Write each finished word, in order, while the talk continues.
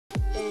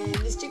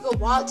These take a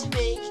while to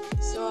make,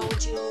 so I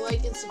want you to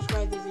like and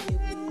subscribe the video,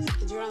 please,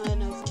 and turn on that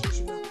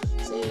notification bell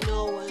so you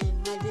know when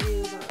my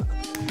videos are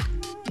uploaded.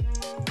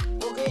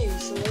 Okay,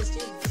 so let's do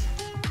this.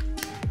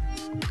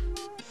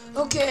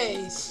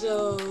 Okay,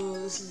 so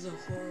this is a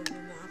horrible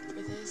map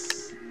for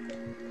this.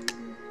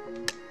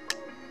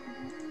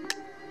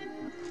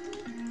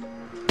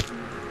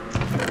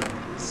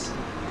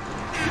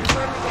 I'm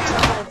trying to get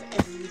out of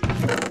everything.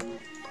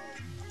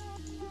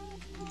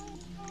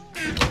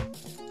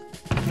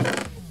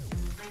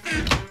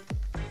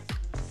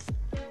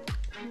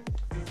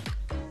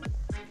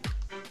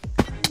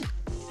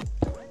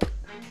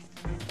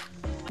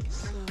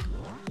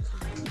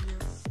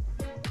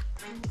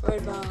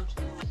 Right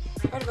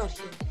about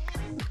here.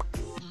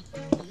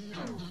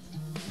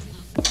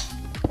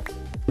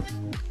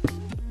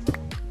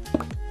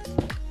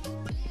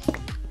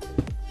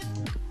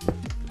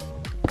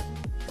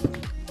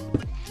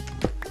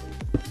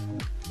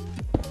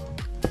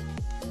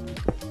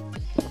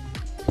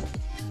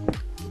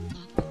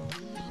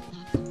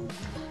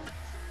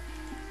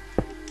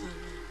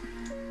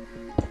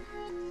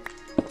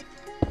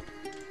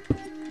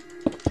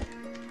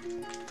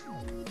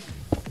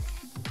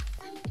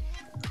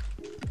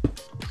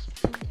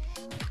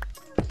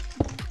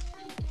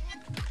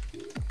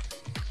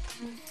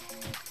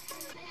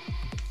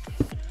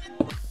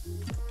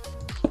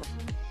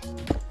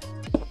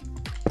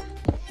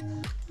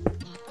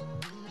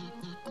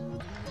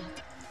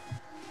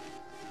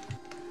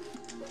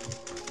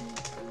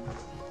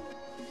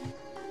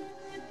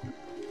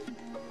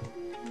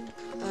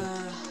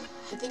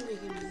 I think we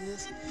can do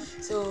this.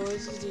 So what you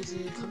do is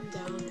you come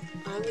down.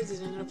 I'm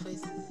gonna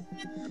place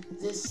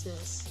this,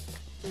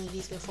 and then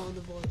he's gonna fall on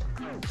the board.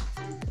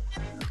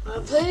 What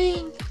I'm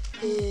planning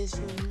is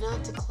for him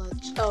not to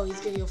clutch. Oh,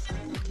 he's gonna go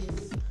fight that kid.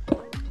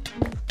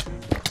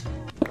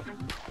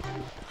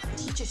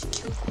 He just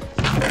killed him.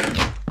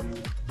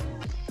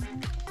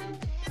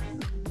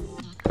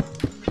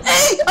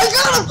 Hey! I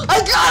got him! I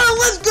got him!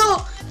 Let's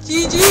go!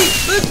 GG!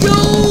 Let's go!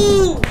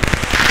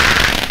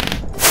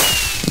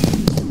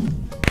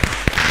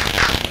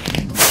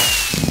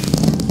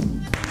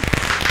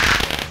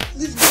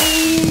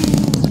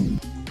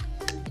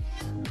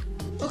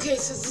 Okay,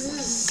 so this is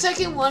the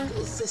second one.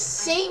 It's the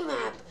same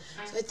map,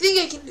 so I think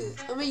I can do this.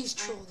 I'm gonna use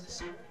troll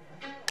this one.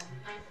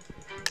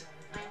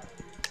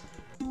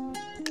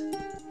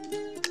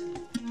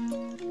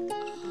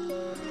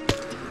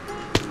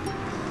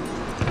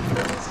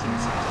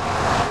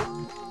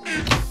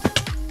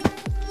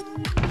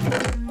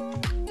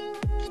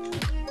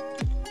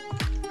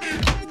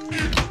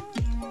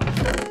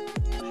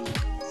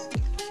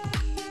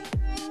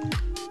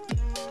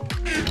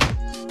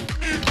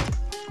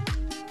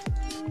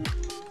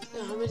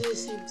 I'm gonna do the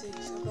same thing.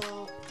 So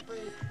about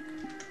right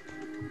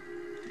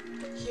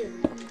here.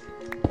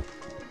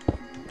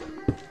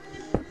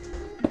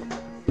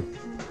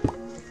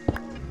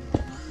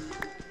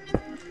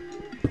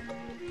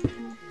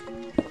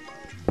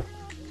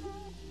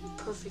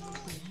 Perfect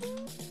plan.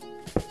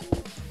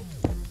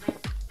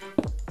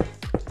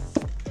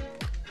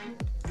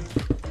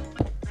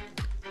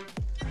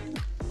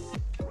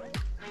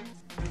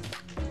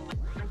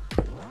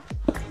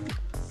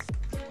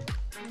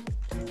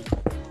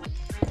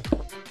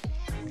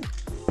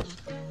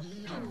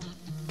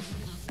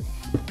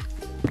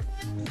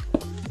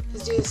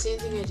 Let's do the same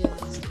thing I did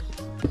last time.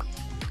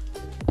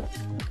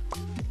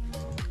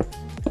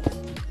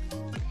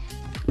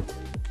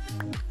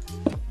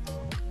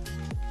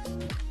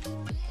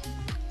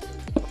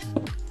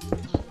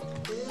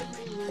 This is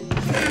pretty nice.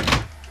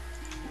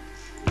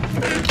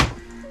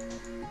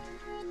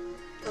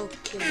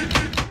 Okay.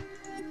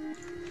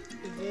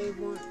 You're very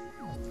warm.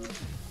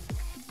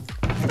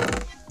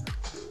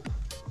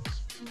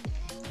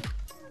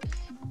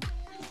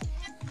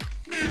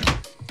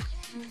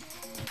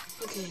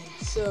 Okay,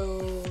 so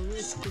I'm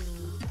just gonna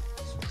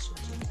special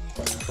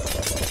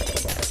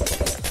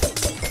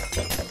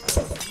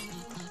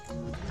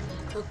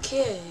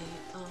okay,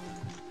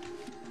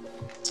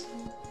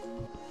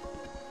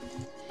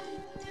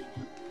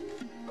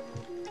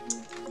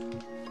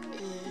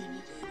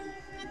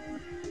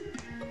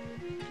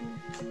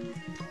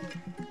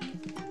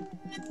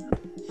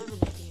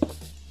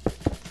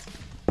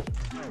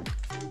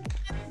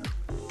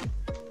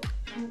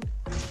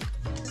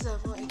 this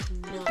level I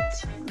cannot.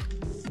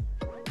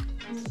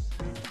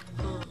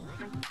 No,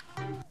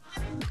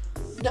 I'm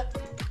dead.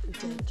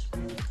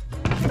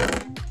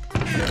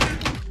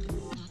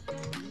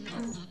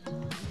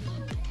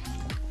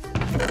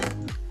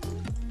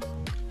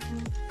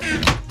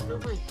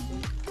 Okay.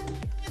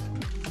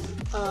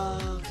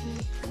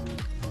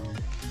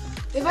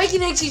 If I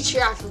can actually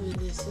trap him in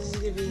this is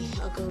gonna be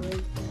a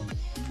great thing.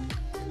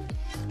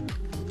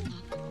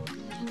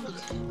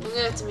 Okay, I'm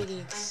gonna have to make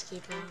an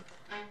escape route.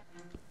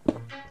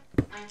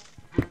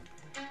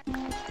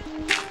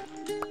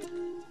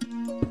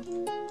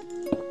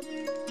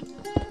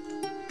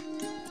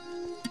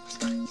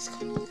 He's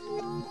coming.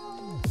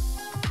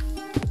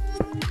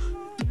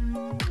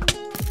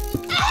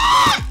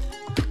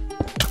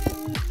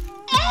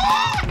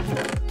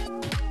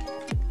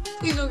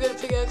 Please don't get a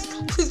pickaxe.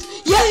 Please.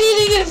 Yeah, he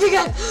didn't get a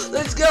pickaxe.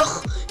 Let's go.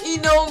 He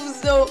knows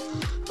though.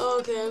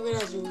 Okay, I'm gonna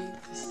have to wait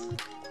this.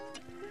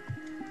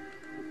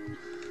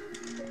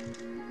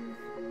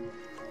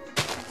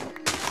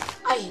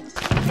 I hate this.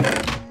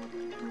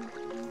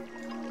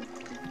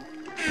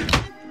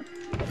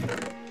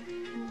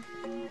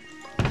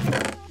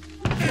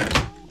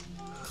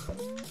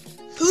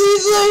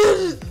 Please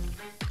land!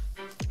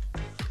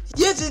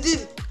 Yes, it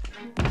did.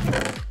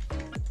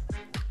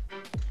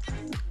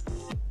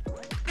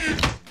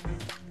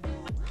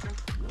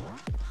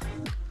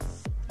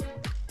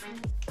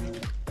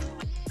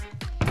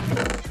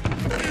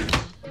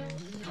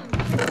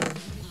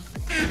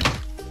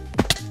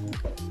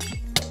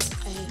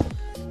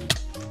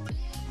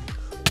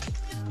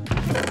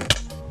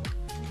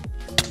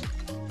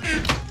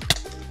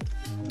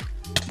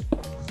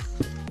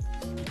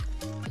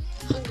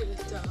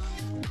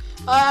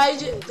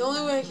 The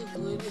only way I can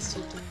win is to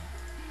do.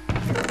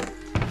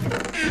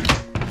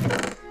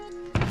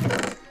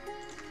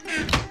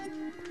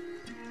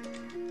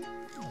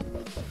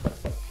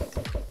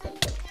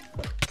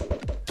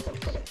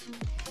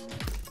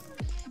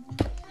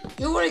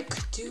 You know what I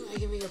could do? I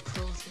can make a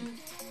pro thing.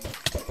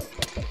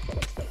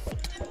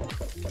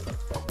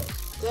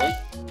 Ready?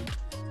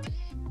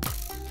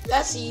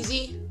 That's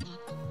easy.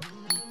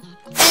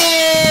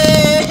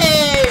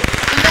 Hey!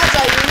 And that's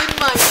how you win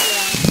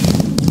Minecraft.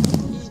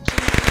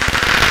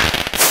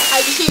 I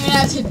didn't even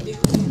have to do it.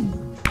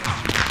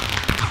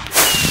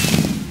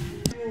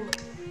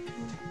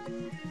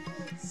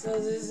 So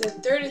this is the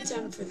third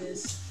attempt for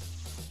this.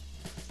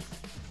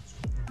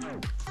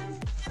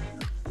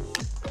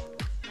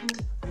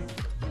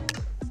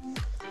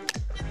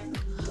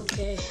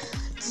 Okay,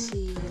 let's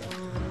see.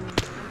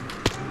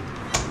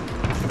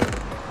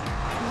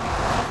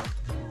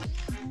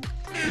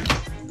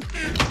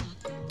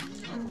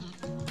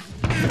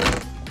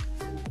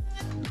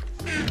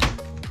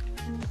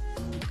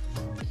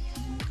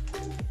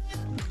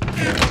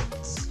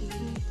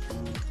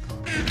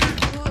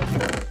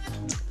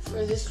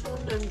 For this one,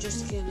 I'm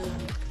just gonna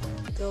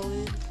go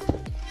in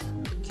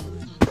and kill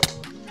him.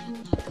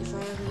 If I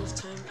have enough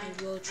time,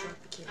 I will trap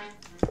a kill.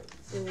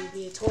 It will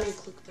be a total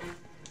clickbait.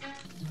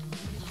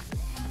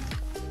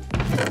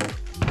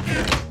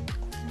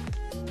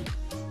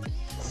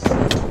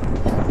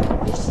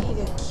 You see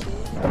the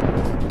kid?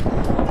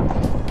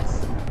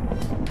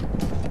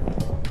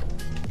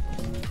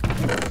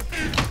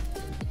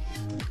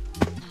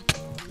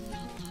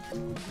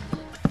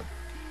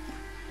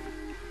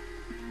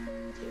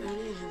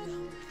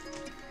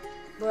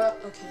 Bro,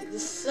 okay,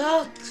 this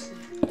sucks.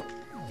 I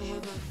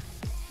have a...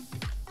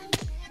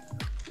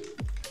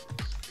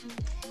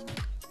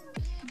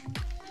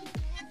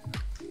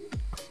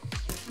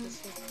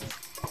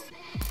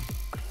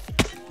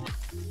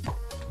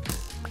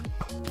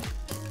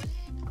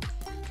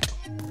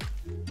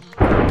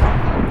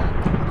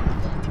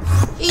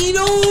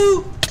 Eno!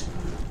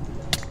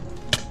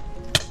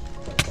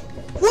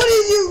 What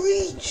is your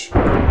reach?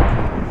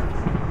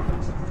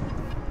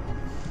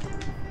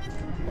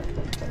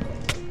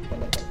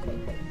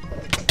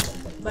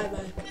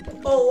 Bye-bye.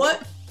 Oh, what?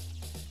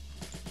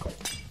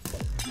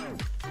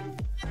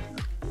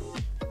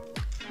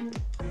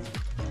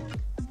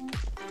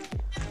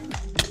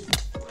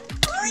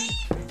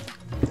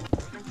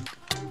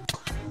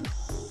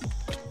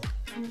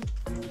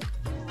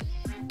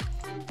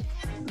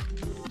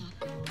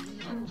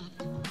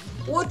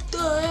 What the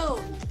hell?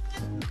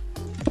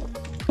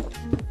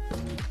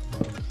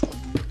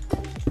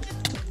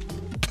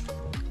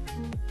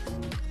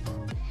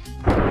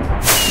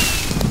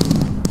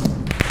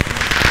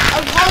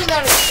 I'm calling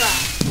that a trap.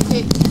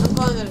 Okay, I'm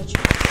calling that a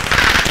trap.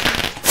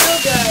 So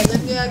guys,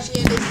 I'm gonna actually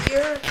end it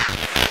here.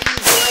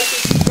 Please like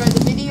and subscribe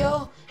the video,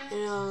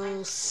 and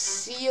I'll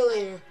see you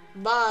later.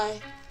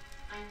 Bye.